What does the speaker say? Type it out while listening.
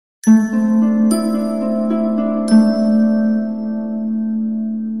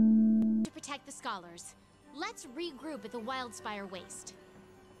scholars. Let's regroup at the WILDSPIRE waste.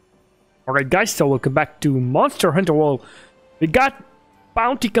 Alright guys, so welcome back to Monster Hunter World. We got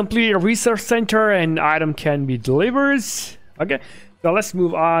bounty completed, research center, and item can be delivered. Okay, so let's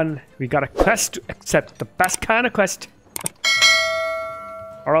move on. We got a quest to accept, the best kind of quest.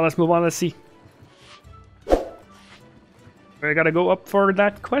 Alright, let's move on, let's see. We gotta go up for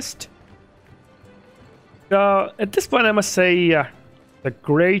that quest. At this point I must say the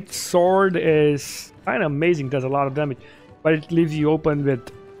great sword is kind of amazing, does a lot of damage, but it leaves you open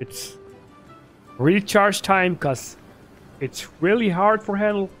with its recharge time because it's really hard for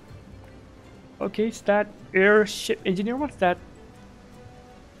handle. Okay, stat airship engineer, what's that?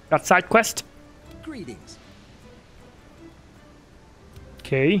 Got side quest? Greetings.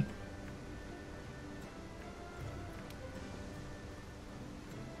 Okay.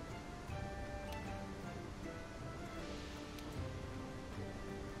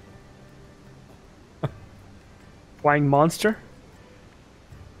 Flying monster.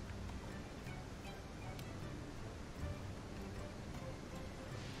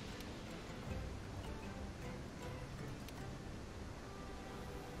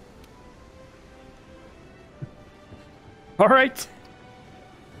 All right.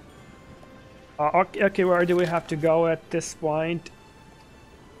 Okay, where do we have to go at this point?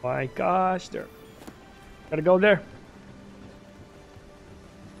 My gosh, there. Gotta go there.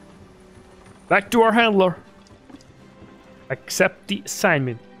 Back to our handler. Accept the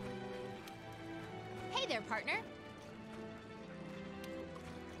assignment. Hey there, partner.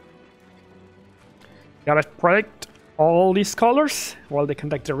 Gotta protect all these scholars while they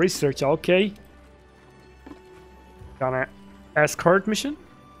conduct the research. Okay. Gonna escort mission.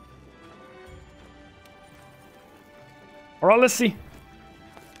 Alright, let's see.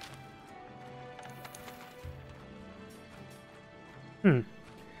 The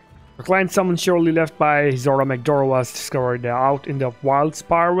client summon surely left by Zora McDora was discovered out in the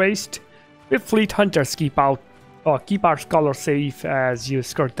WILDSPIRE waste. With fleet hunters keep our scholars safe as you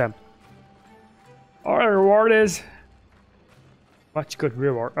escort them. Our reward is much good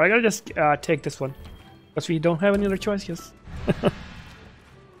reward. I gotta just take this one because we don't have any other choices. Here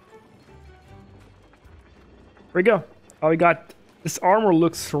we go. Oh, we got this armor,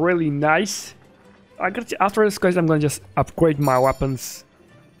 looks really nice. After this quest, I'm gonna just upgrade my weapons.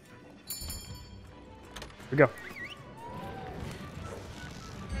 Here we go.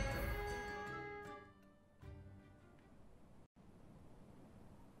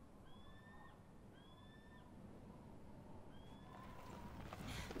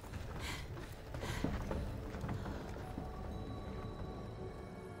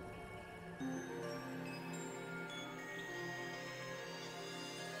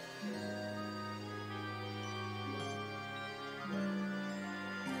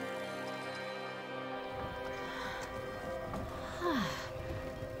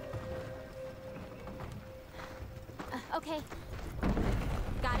 Okay.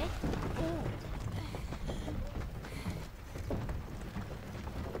 Got it?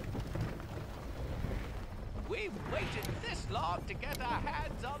 We've waited this long to get our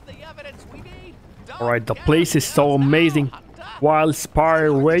hands on the evidence we need. Alright, the place is so amazing.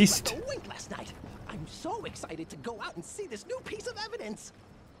 WILDSPIRE waste. Last night. I'm so excited to go out and see this new piece of evidence.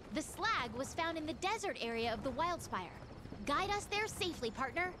 The slag was found in the desert area of the WILDSPIRE. Guide us there safely,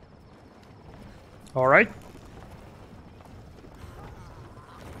 partner. Alright.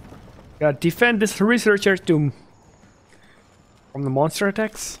 Gotta defend this researcher from the monster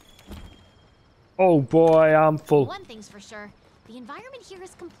attacks. Oh boy, I'm full. One thing's for sure, the environment here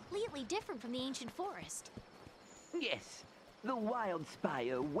is completely different from the ancient forest. Yes, the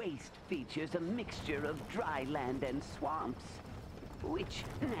WILDSPIRE waste features a mixture of dry land and swamps, which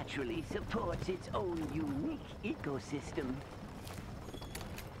naturally supports its own unique ecosystem.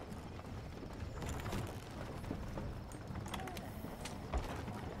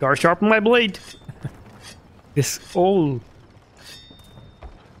 Gotta sharpen my blade. This old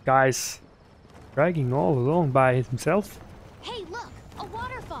guy's dragging all along by himself. Hey, look! A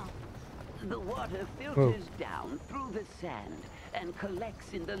waterfall! The water filters down through the sand and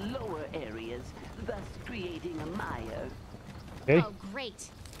collects in the lower areas, thus creating a mire. Okay. Oh, great.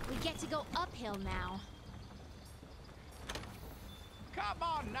 We get to go uphill now. Come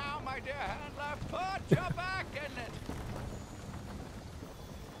on now, my dear handler, put your back in it.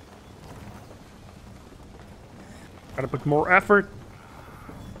 Gotta put more effort.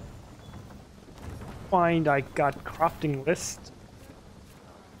 Find I got crafting list.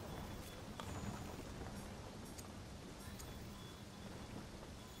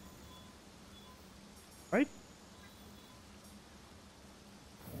 Right?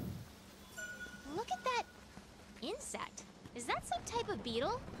 Is that some type of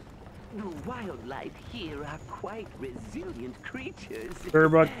beetle? The wildlife here are quite resilient creatures.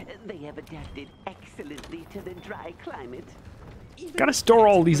 But They have adapted excellently to the dry climate. Even gotta store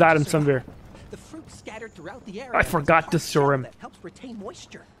all these plants items somewhere. The fruit scattered throughout the area. I forgot has a to hard store shell them. That helps retain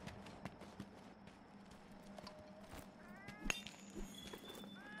moisture.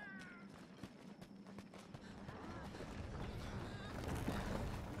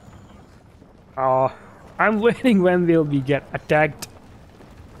 I'm waiting when will we get attacked.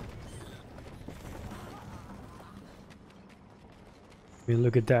 I mean,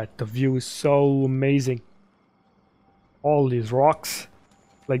 look at that. The view is so amazing. All these rocks,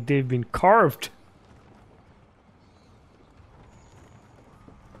 like they've been carved.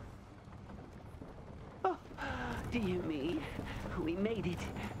 Oh, dear me. We made it.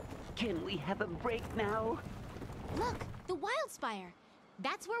 Can we have a break now? Look, the WILDSPIRE.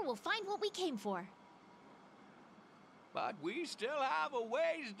 That's where we'll find what we came for. But we still have a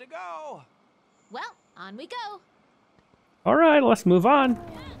ways to go. Well, on we go. All right, let's move on.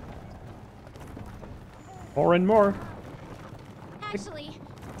 More and more. Actually,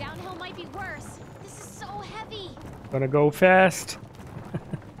 downhill might be worse. This is so heavy. Gonna go fast.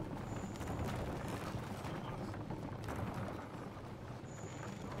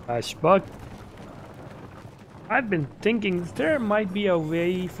 Ash bug. I've been thinking there might be a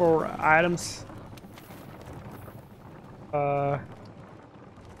way for items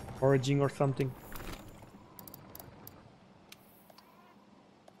foraging or something.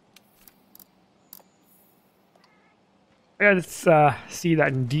 Yeah, let's see that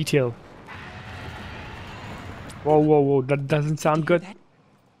in detail. Whoa, whoa, whoa, that doesn't sound good.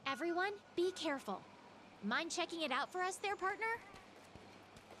 Everyone, be careful. Mind checking it out for us there, partner?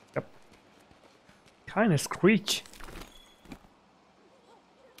 Yep. Kinda screech.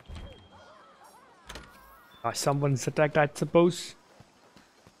 Someone's attacked, I suppose.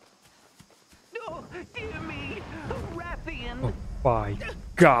 Oh, dear me. Rathian. Oh my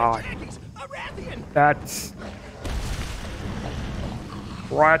god. A Rathian! That's...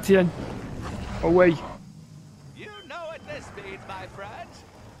 Rathian. Away. You know what this means, my friends.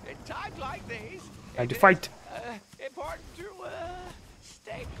 In times like these, Time to it fight. is, important to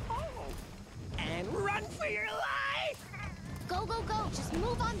stay home. And run for your life! Go, go, go. Just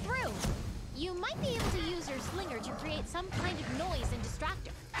move on through. You might be able to use your slinger to create some kind of noise and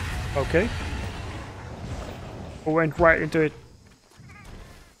distractor. Okay. Went right into it.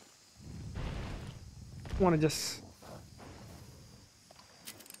 Wanna just...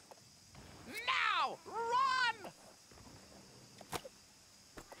 Now, run!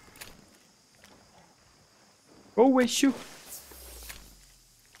 Go away, shoot.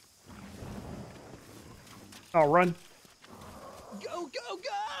 Oh, run. Go, go,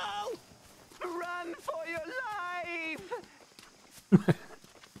 go! Run for your life!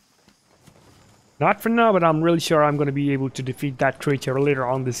 Not for now, but I'm really sure I'm gonna be able to defeat that creature later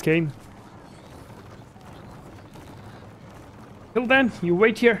on this game. Till then, you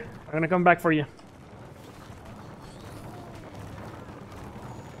wait here. I'm gonna come back for you.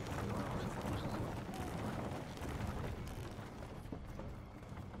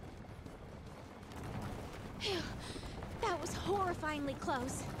 Phew. That was horrifyingly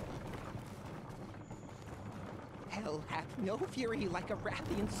close. Hell hath no fury like a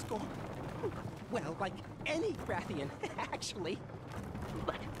Rathian storm. Well, like any Rathian, actually.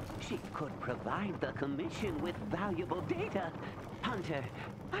 But she could provide the commission with valuable data. Hunter,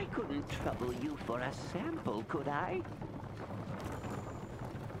 I couldn't trouble you for a sample, could I?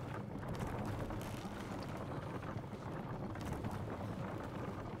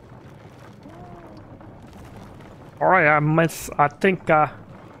 Alright, I think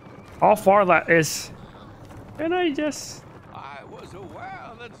how far that is. Can I just... I was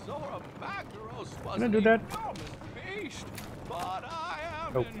aware that Zora Magdaros was Can I an do that? enormous beast, but I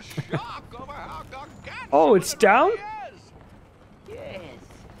am Nope. in shock over how gargantuan Oh, it's it down? really is. Yes,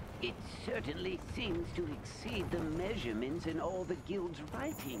 it certainly seems to exceed the measurements in all the guild's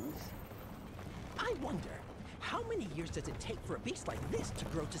writings. I wonder, how many years does it take for a beast like this to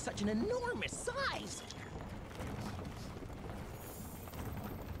grow to such an enormous size?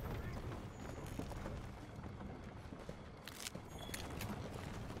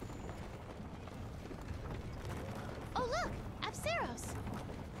 Oh, look! Apsaros!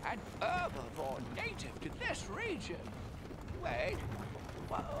 An herbivore native to this region. Wait,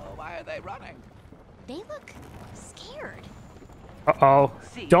 why are they running? They look scared. Uh-oh.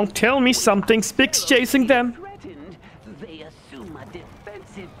 Don't tell me something Spix chasing them. Threatened, they assume a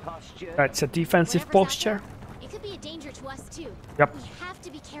defensive posture. That's a defensive Whatever's out posture. there, it could be a danger to us too. Yep. We have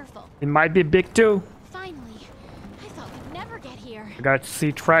to be careful. It might be big too. Finally, I thought we'd never get here. I got to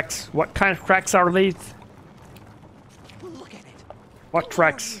see tracks. What kind of tracks are these? Look at it. What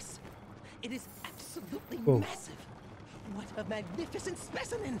tracks? Glorious. It is absolutely Oh. massive. What a magnificent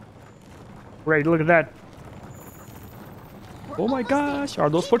specimen. Great, look at that. We're Oh my almost there. gosh, are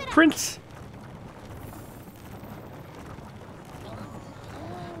those Keep it up. footprints?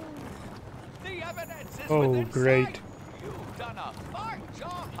 The evidence is Oh, within great. sight. You've done a fine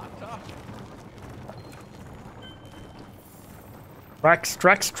job, Hunter. Tracks,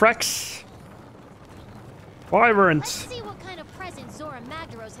 tracks, tracks. Wyverns. Let's see what kind of present Zora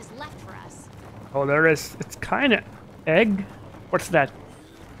Magdaros has left for us. Oh, there is. It's kind of egg. What's that?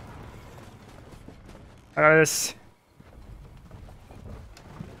 I got this.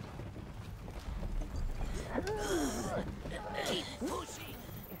 Keep pushing.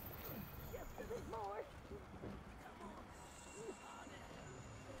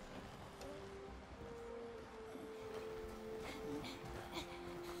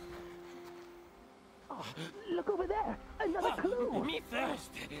 Look over there! Another clue! Me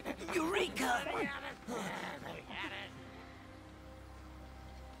first. Eureka!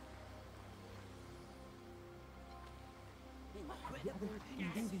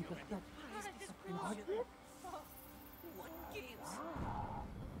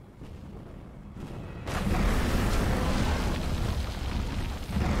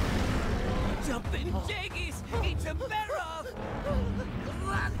 Jumping jaggies! It's a Barroth!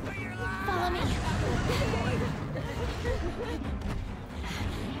 Run for your life! Follow me.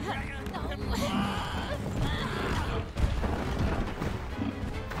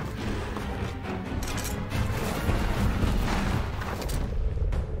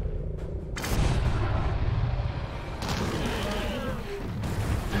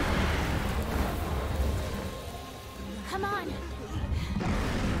 Come on.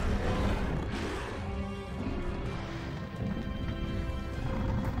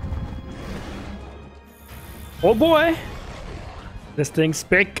 Oh boy. This thing's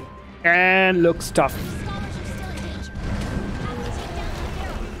big and looks tough. Scholars are still in danger. Have to take down the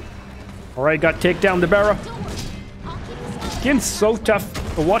barrel. Alright, got to take down the barrel. Don't worry. I'll keep the scholars. Skin's so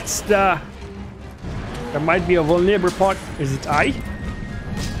tough. What's the... There might be a vulnerable part. Is it eye?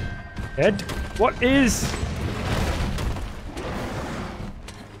 Head? What is...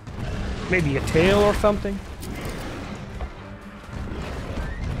 Maybe a tail or something?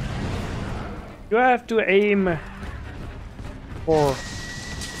 You have to aim for...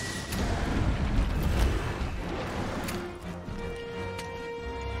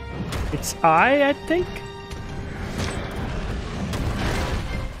 It's eye, I think?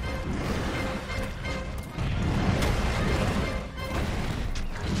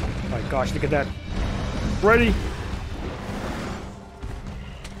 Oh my gosh, look at that. Ready?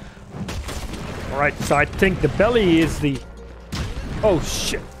 Alright, so I think the belly is the... Oh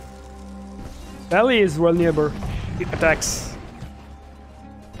shit. Belly is vulnerable. It attacks.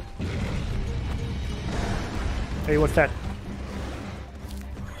 Hey, what's that?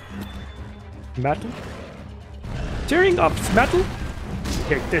 Metal? Tearing up metal?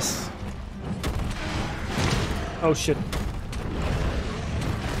 Take this. Oh shit.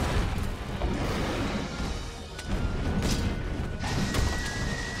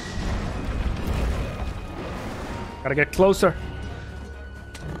 Gotta get closer.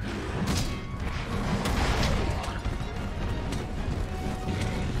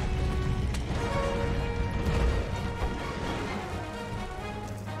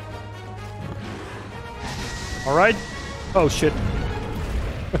 All right. Oh shit.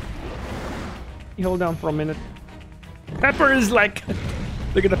 You hold down for a minute. Pepper is like,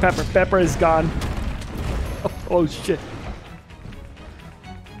 look at the pepper. Pepper is gone. Oh shit.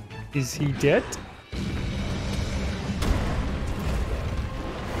 Is he dead?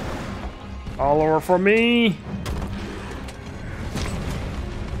 All over for me.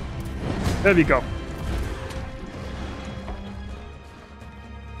 There we go.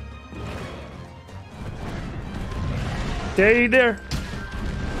 Stay there.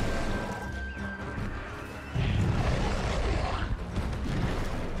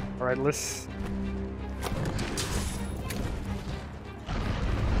 All right, let's...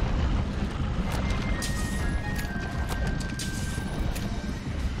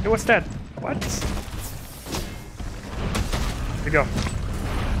 Hey, what's that? What? Here we go.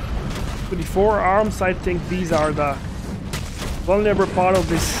 24 arms, I think these are the vulnerable part of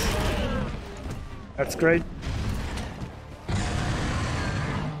this. That's great.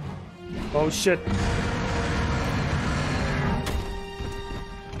 Oh shit.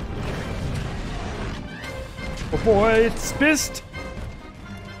 Oh boy, it's pissed.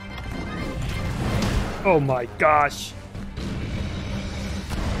 Oh my gosh.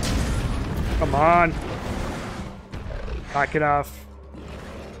 Come on. Back it off.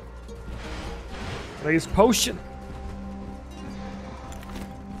 I use potion.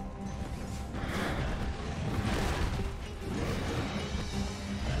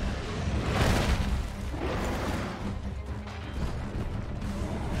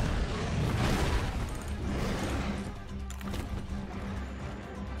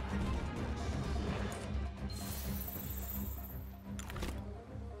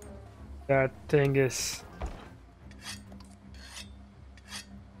 That thing is...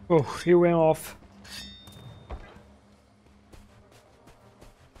 Oh, he went off.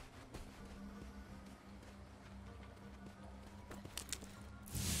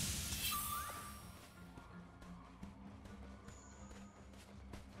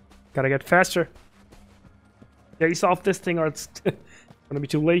 Gotta get faster. Chase off this thing or it's gonna be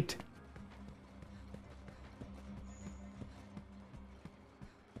too late.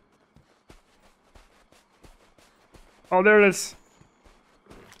 Oh, there it is.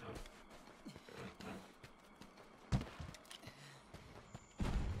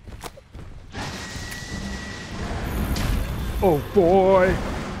 Oh boy.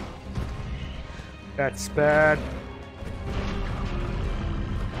 That's bad.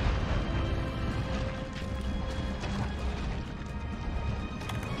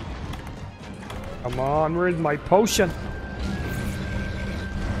 Come on, where's my potion?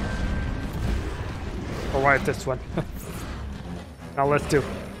 Alright, this one. Now let's do.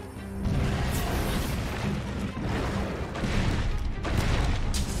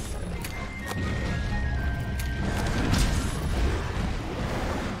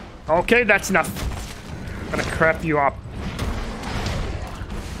 Okay, that's enough. I'm gonna crap you up.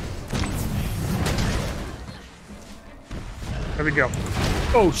 There we go.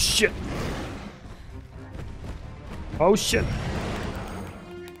 Oh shit. Oh shit.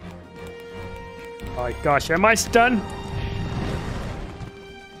 Oh my gosh, am I stunned?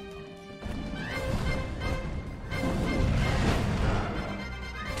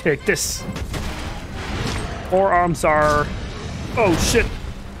 Take this. Forearms are... Oh shit.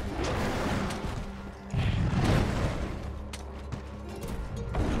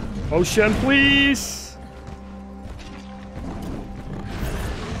 Potion, please.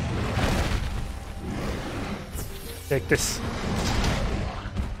 Take this.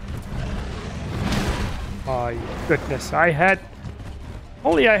 My goodness, I had...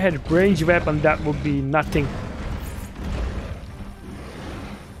 Only I had ranged weapon, that would be nothing.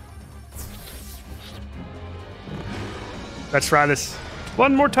 Let's try this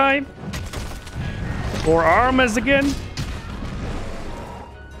one more time. Forearms again.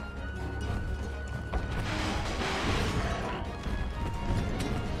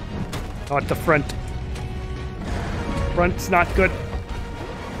 Not the front. Front's not good.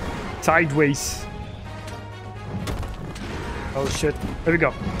 Sideways. Oh shit. There we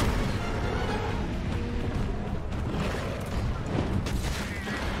go.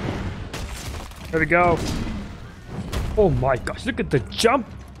 There we go. Oh my gosh, look at the jump.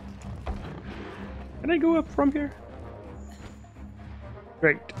 Can I go up from here?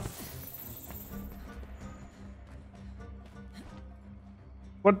 Great.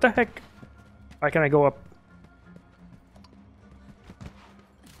 What the heck? Why can I go up?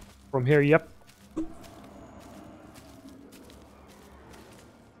 From here, yep.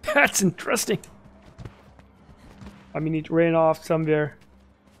 That's interesting. I mean, it ran off somewhere.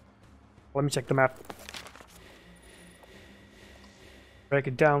 Let me check the map. Break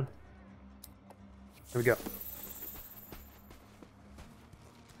it down. There we go.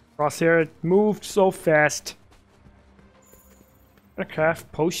 Crosshair, it moved so fast. I'm gonna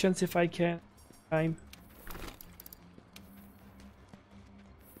craft potions if I can. Time.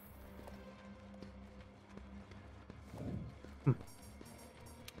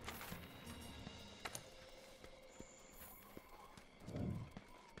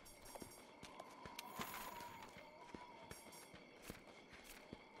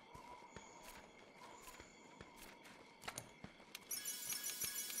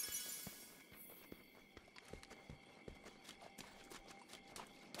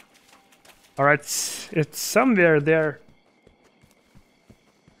 Alright, it's somewhere there.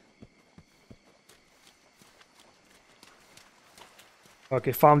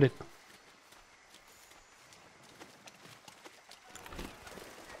 Okay, found it.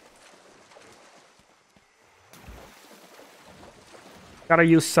 Gotta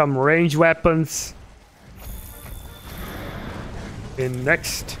use some range weapons in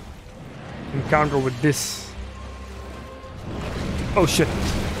next encounter with this. Oh shit.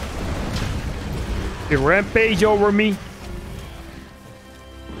 They rampage over me.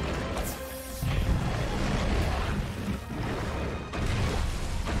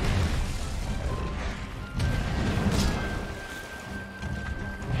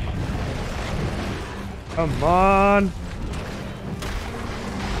 Come on.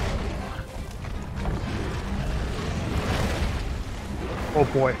 Oh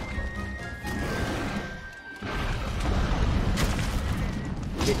boy.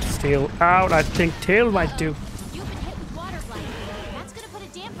 Get his tail out. I think tail might do. You've been hit with water blight. That's gonna put a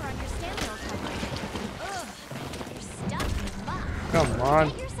damper on your stamina recovery. Ugh, you're stuck in muck. Come on.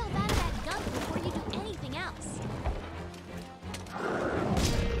 Get yourself out of that gunk before you do anything else.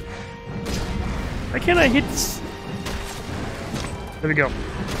 Why can't I hit? There we go.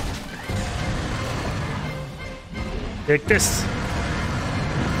 Take this.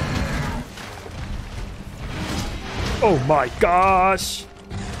 Oh my gosh.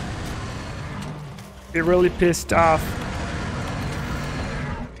 It really pissed off.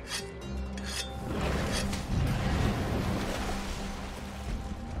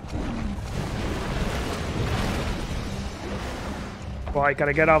 Oh, I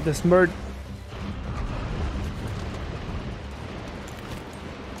gotta get off this mud.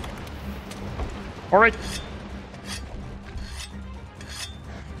 All right.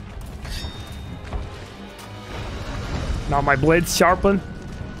 Now my blade's sharpened.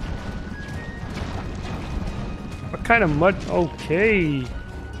 What kind of mud? Okay.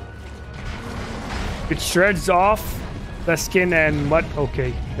 It shreds off the skin and mud.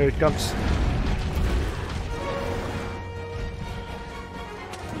 Okay, here it comes.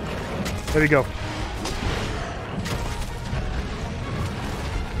 There we go.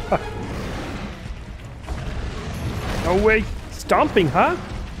 Huh. No way. Stomping, huh?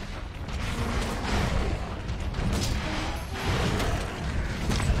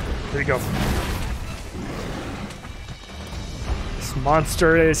 There we go. This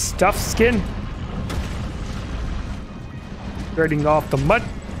monster is stuffed skin. Shredding off the mud.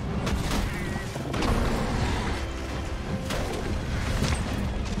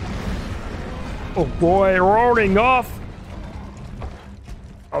 Oh boy, roaring off.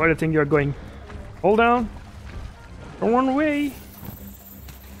 Oh, I think you're going. Hold down. Don't run away.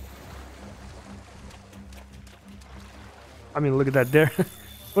 I mean, look at that there.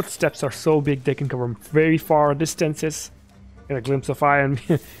 Footsteps are so big they can cover very far distances. Get a glimpse of eye, and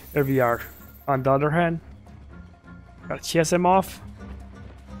there we are. On the other hand, gotta chase him off.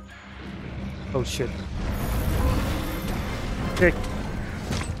 Oh shit. Take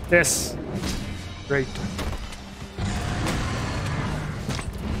this. Great.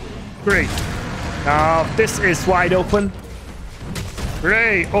 Great. Now this is wide open.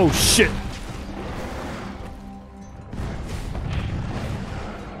 Great. Oh shit.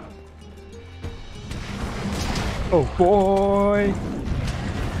 Oh boy.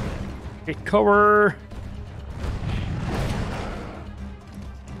 Take cover.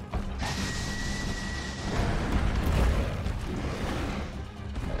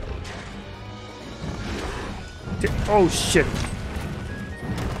 Oh shit.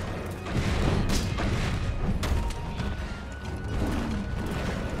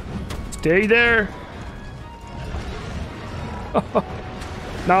 Stay there.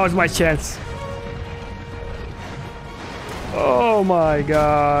 Now is my chance. Oh my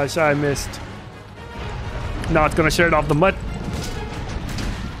gosh, I missed. Now it's gonna shed off the mud.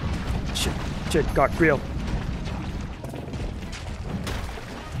 Shit got real.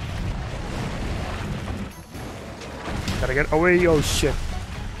 Gotta get away. Oh shit.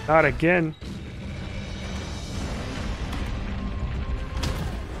 Not again.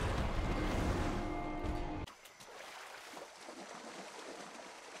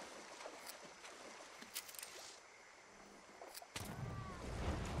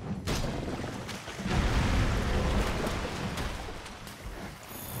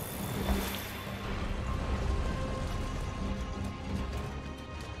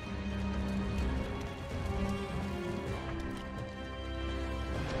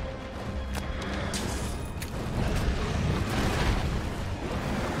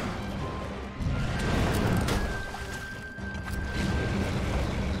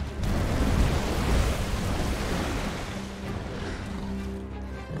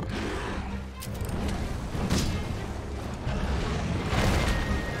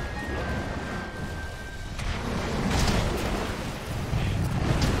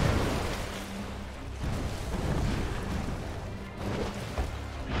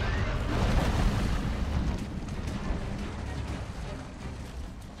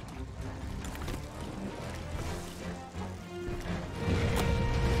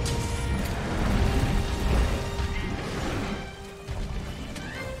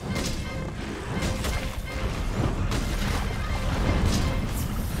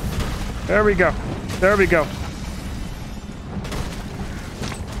 There we go. There we go.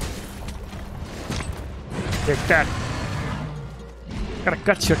 Take that. Gotta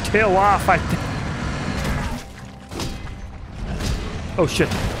cut your tail off, I think. Oh shit.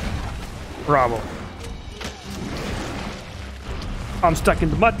 Bravo. I'm stuck in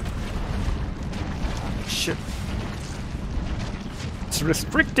the mud. Shit. It's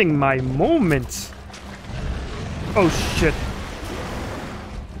restricting my movements. Oh shit.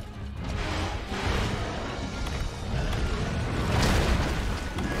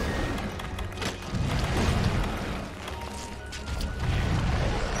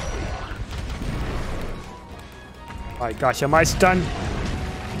 My gosh, am I stunned?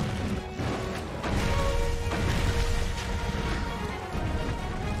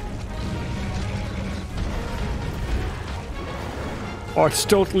 Oh, it's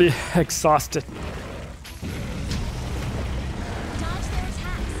totally exhausted. Dodge their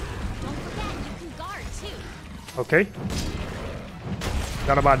attacks. Don't forget, you can guard too. Okay.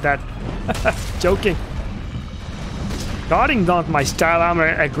 Forgot about that. Joking. Guarding not my style, I'm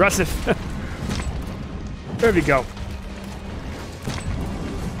aggressive. There we go.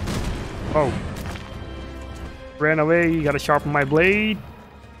 Oh. Ran away, gotta sharpen my blade.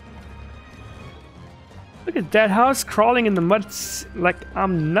 Look at that house crawling in the mud like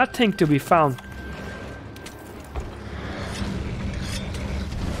I'm nothing to be found.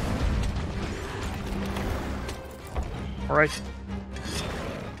 Alright.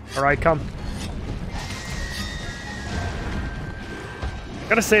 Alright, come.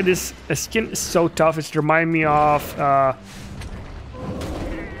 Gotta say, this skin is so tough. It's remind me of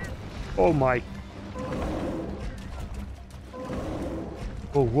oh my.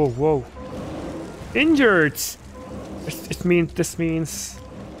 Whoa, whoa, whoa. Injured. This means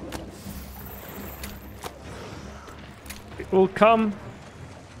it will come.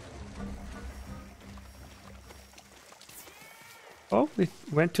 Oh, it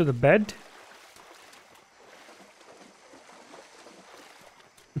went to the bed.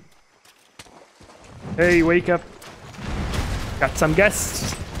 Hey, wake up. Got some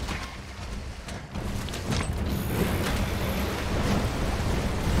guests.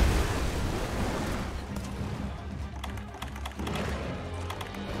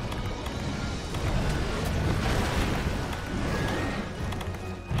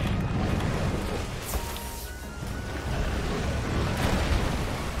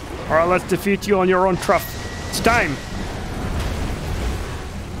 Alright, let's defeat you on your own turf. It's time.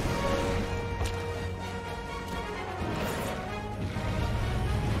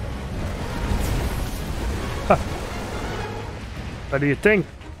 What do you think?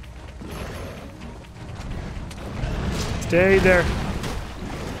 Stay there.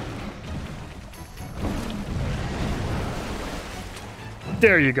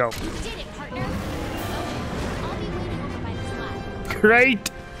 There you go. You did it, partner. Okay, I'll be waiting over by this lab.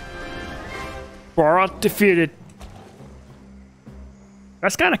 Great. Barroth defeated.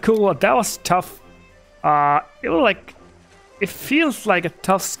 That's kind of cool. That was tough. It was like, it feels like a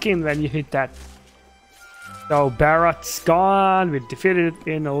tough skin when you hit that. So Barroth's gone. We defeated it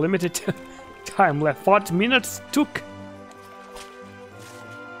in a limited time left. 40 minutes took.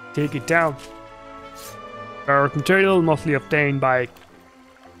 Take it down. Barroth material mostly obtained by.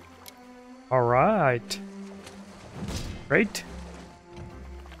 Alright. Great.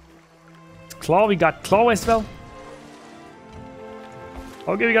 Claw, we got claw as well.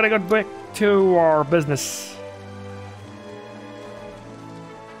 Okay, we gotta go back to our business.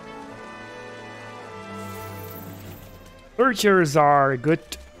 Archers are good.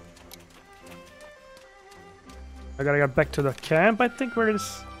 I gotta get back to the camp, I think. Where it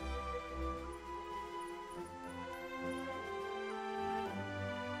is.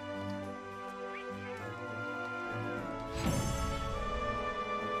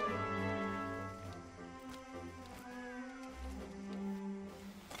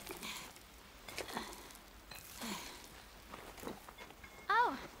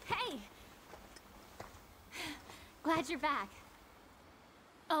 Oh, hey! Glad you're back.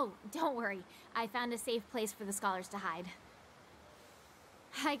 Oh, don't worry. I found a safe place for the scholars to hide.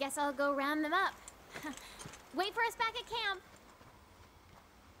 I guess I'll go round them up. Wait for us back at camp.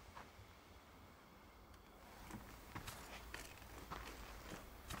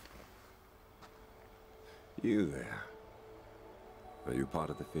 You there. Are you part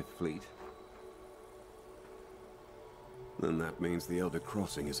of the Fifth Fleet? Then that means the Elder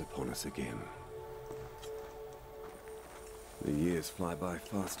Crossing is upon us again. The years fly by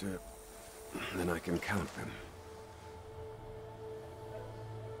faster than I can count them.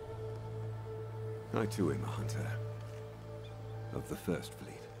 I too am a hunter of the First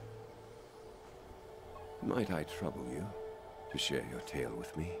Fleet. Might I trouble you to share your tale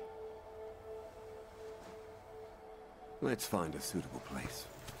with me? Let's find a suitable place.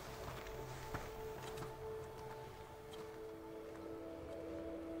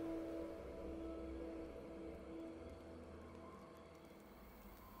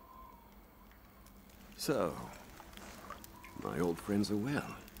 So, my old friends are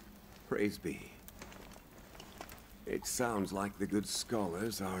well. Praise be. It sounds like the good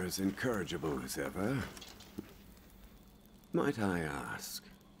scholars are as incorrigible as ever. Might I ask,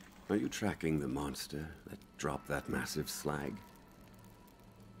 are you tracking the monster that dropped that massive slag?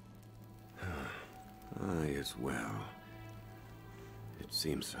 I as well. It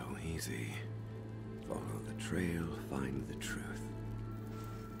seems so easy. Follow the trail, find the truth.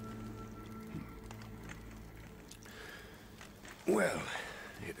 Well,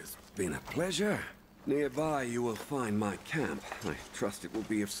 it has been a pleasure. Nearby you will find my camp. I trust it will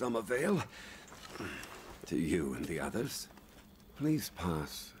be of some avail to you and the others. Please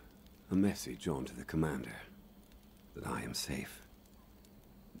pass a message on to the commander that I am safe.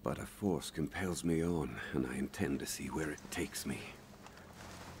 But a force compels me on, and I intend to see where it takes me.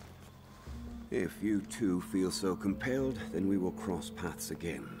 If you too feel so compelled, then we will cross paths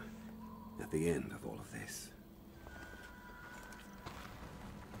again at the end of all of this.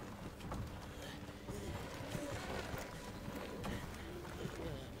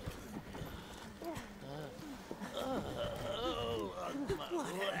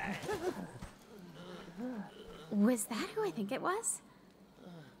 Was that who I think it was?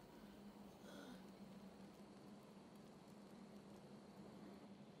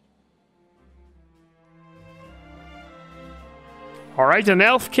 Alright, an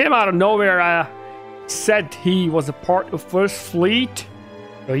elf came out of nowhere, said he was a part of First Fleet.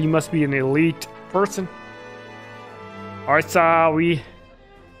 So he must be an elite person. Alright, so we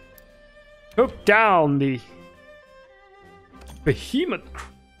took down the behemoth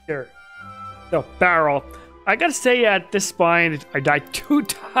here. The Barroth. I gotta say, at this point, I died 2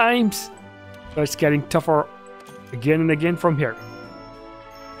 times. So it's getting tougher again and again from here.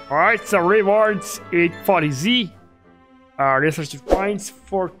 Alright, so rewards 840Z. Research points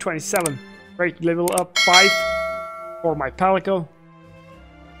 427. Great, level up 5 for my Palico.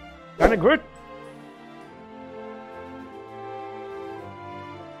 Kinda good.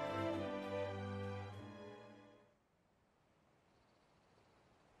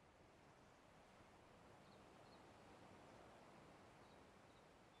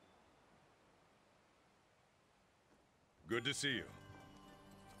 Good to see you.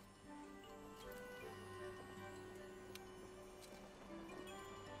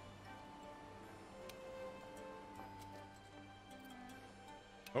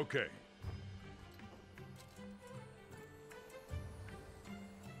 Okay.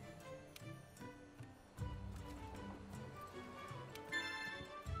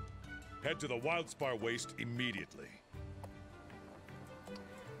 Head to the WILDSPIRE waste immediately.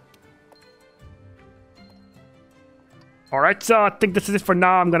 Alright, so I think this is it for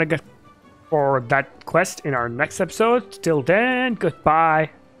now. I'm gonna get for that quest in our next episode. Till then, goodbye.